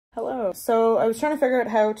So I was trying to figure out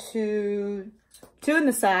how to tune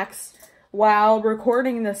the sax while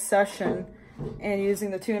recording this session and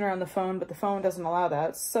using the tuner on the phone, but the phone doesn't allow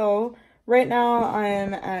that. So right now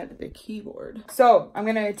I'm at the keyboard. So I'm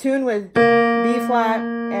gonna tune with B flat,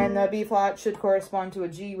 and the B flat should correspond to a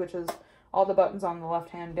G, which is all the buttons on the left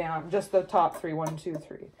hand down, just the top three, 1, 2,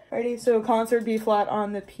 3. Alrighty, so concert B flat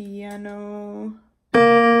on the piano.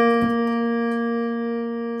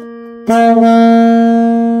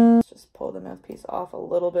 Let's just pull the mouthpiece off a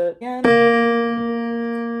little bit again.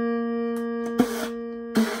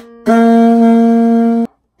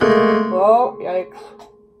 Oh, yikes.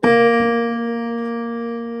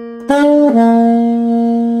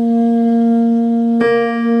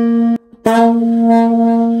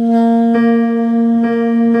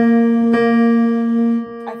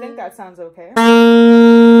 I think that sounds okay.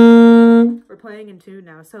 We're playing in tune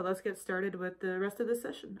now, so let's get started with the rest of the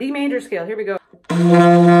session. D major scale, here we go.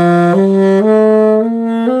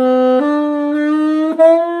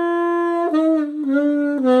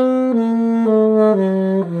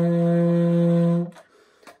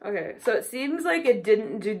 Okay, so it seems like it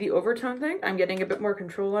didn't do the overtone thing. I'm getting a bit more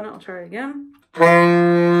control on it. I'll try it again.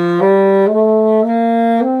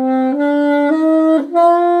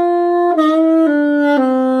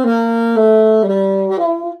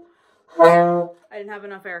 I didn't have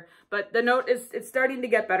enough air, but the note it's starting to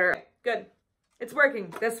get better. Good. It's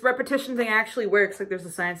working. This repetition thing actually works, like there's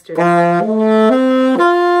a science to it.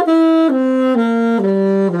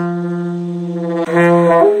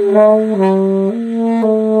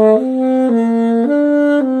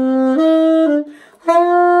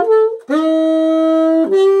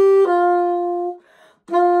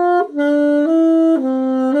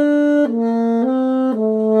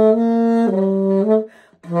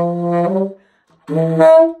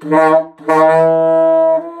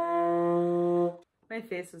 My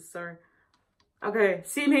face is sore. Okay,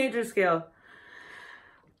 C major scale.